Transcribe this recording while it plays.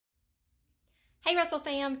Hey Russell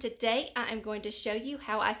fam, today I am going to show you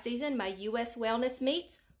how I season my U.S. Wellness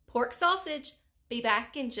Meats pork sausage. Be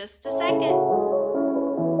back in just a second.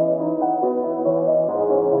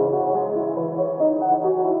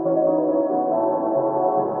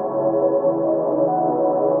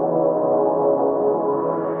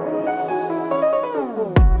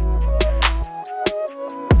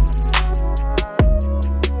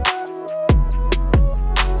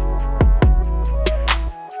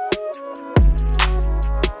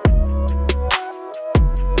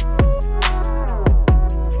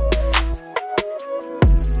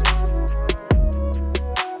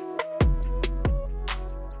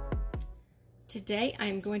 Today I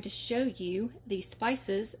am going to show you the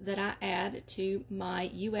spices that I add to my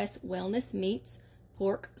U.S. Wellness Meats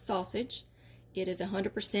pork sausage. It is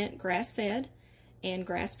 100% grass-fed and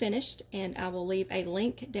grass-finished, and I will leave a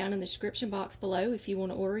link down in the description box below if you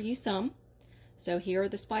want to order you some. So here are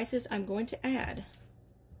the spices I'm going to add.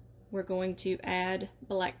 We're going to add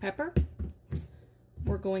black pepper.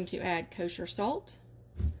 We're going to add kosher salt.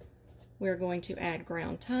 We're going to add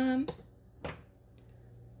ground thyme,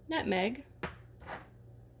 nutmeg,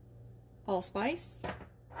 allspice,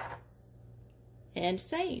 and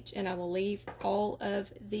sage, and I will leave all of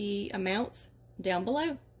the amounts down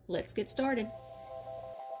below. Let's get started.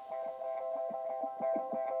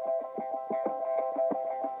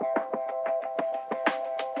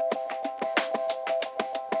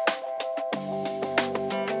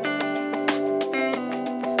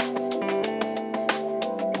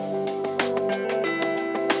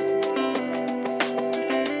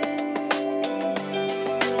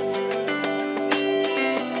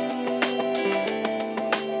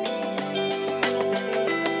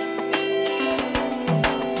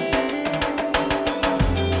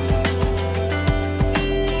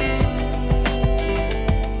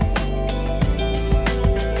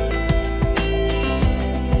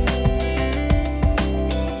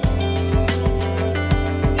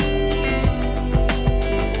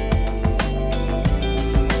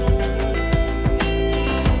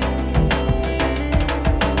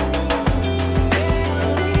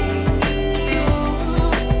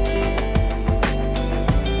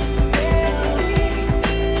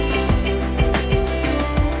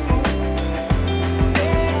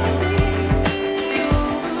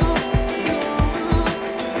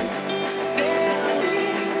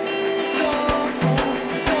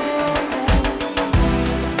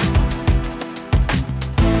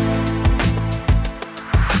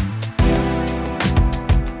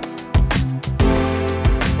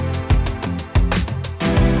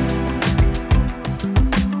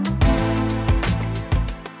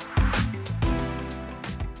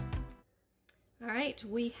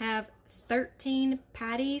 We have 13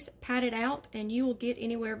 patties patted out, and you will get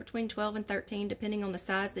anywhere between 12 and 13 depending on the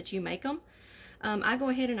size that you make them. I go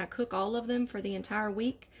ahead and I cook all of them for the entire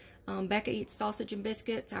week. Becca eats sausage and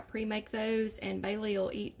biscuits. I pre-make those, and Bailey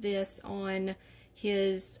will eat this on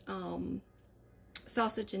his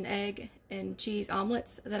sausage and egg and cheese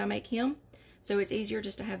omelets that I make him. So it's easier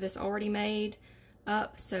just to have this already made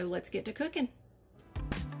up. So let's get to cooking.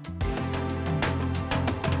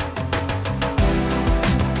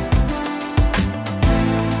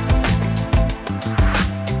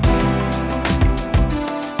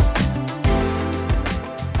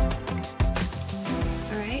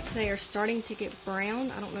 They are starting to get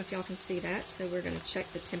brown. I don't know if y'all can see that, so we're going to check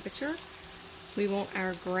the temperature. We want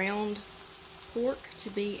our ground pork to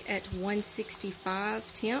be at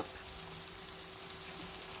 165 temp.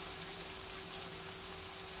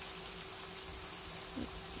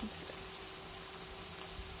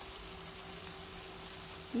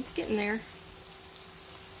 It's getting there.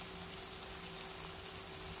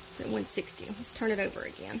 It's at 160. Let's turn it over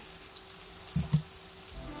again.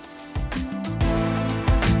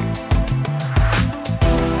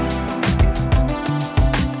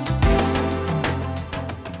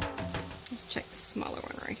 Smaller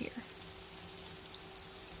one right here.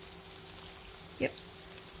 Yep.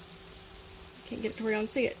 Can't get it to where y'all can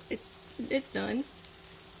see it. It's done.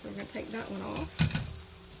 So we're going to take that one off.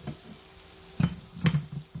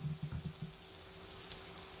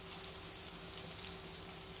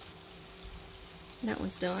 That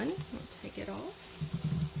one's done. I'll take it off.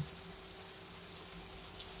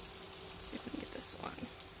 Let's see if we can get this one.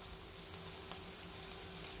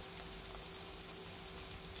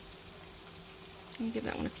 Give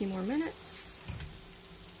that one a few more minutes.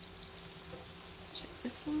 Let's check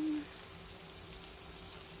this one.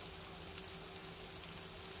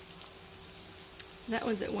 That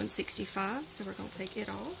one's at 165, so we're going to take it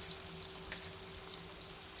off.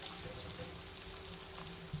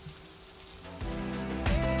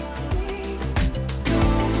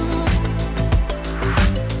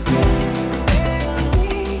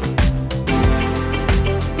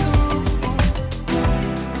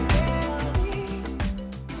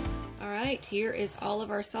 here is all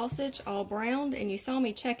of our sausage, all browned, and you saw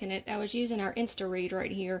me checking it. I was using our Insta-Read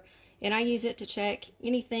right here, and I use it to check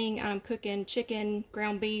anything I'm cooking, chicken,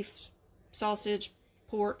 ground beef, sausage,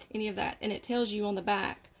 pork, any of that, and it tells you on the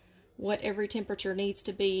back what every temperature needs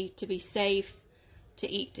to be safe to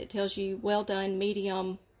eat. It tells you well done,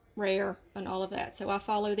 medium, rare, and all of that. So I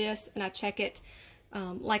follow this and I check it.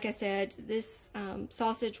 Like I said, this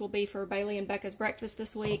sausage will be for Bailey and Becca's breakfast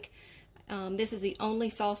this week. This is the only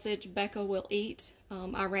sausage Becca will eat.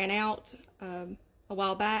 I ran out a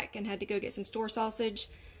while back and had to go get some store sausage.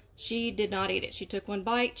 She did not eat it. She took one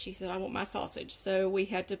bite. She said, I want my sausage. So we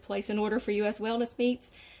had to place an order for U.S. Wellness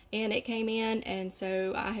Meats, and it came in, and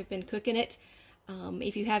so I have been cooking it.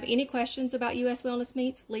 If you have any questions about U.S. Wellness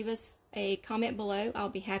Meats, leave us a comment below. I'll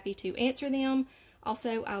be happy to answer them.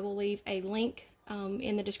 Also, I will leave a link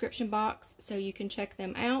in the description box so you can check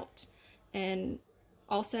them out. And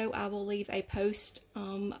also, I will leave a post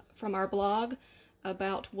from our blog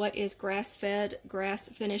about what is grass-fed,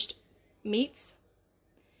 grass-finished meats.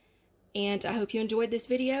 And I hope you enjoyed this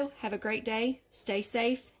video. Have a great day. Stay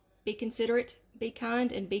safe, be considerate, be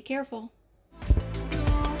kind, and be careful.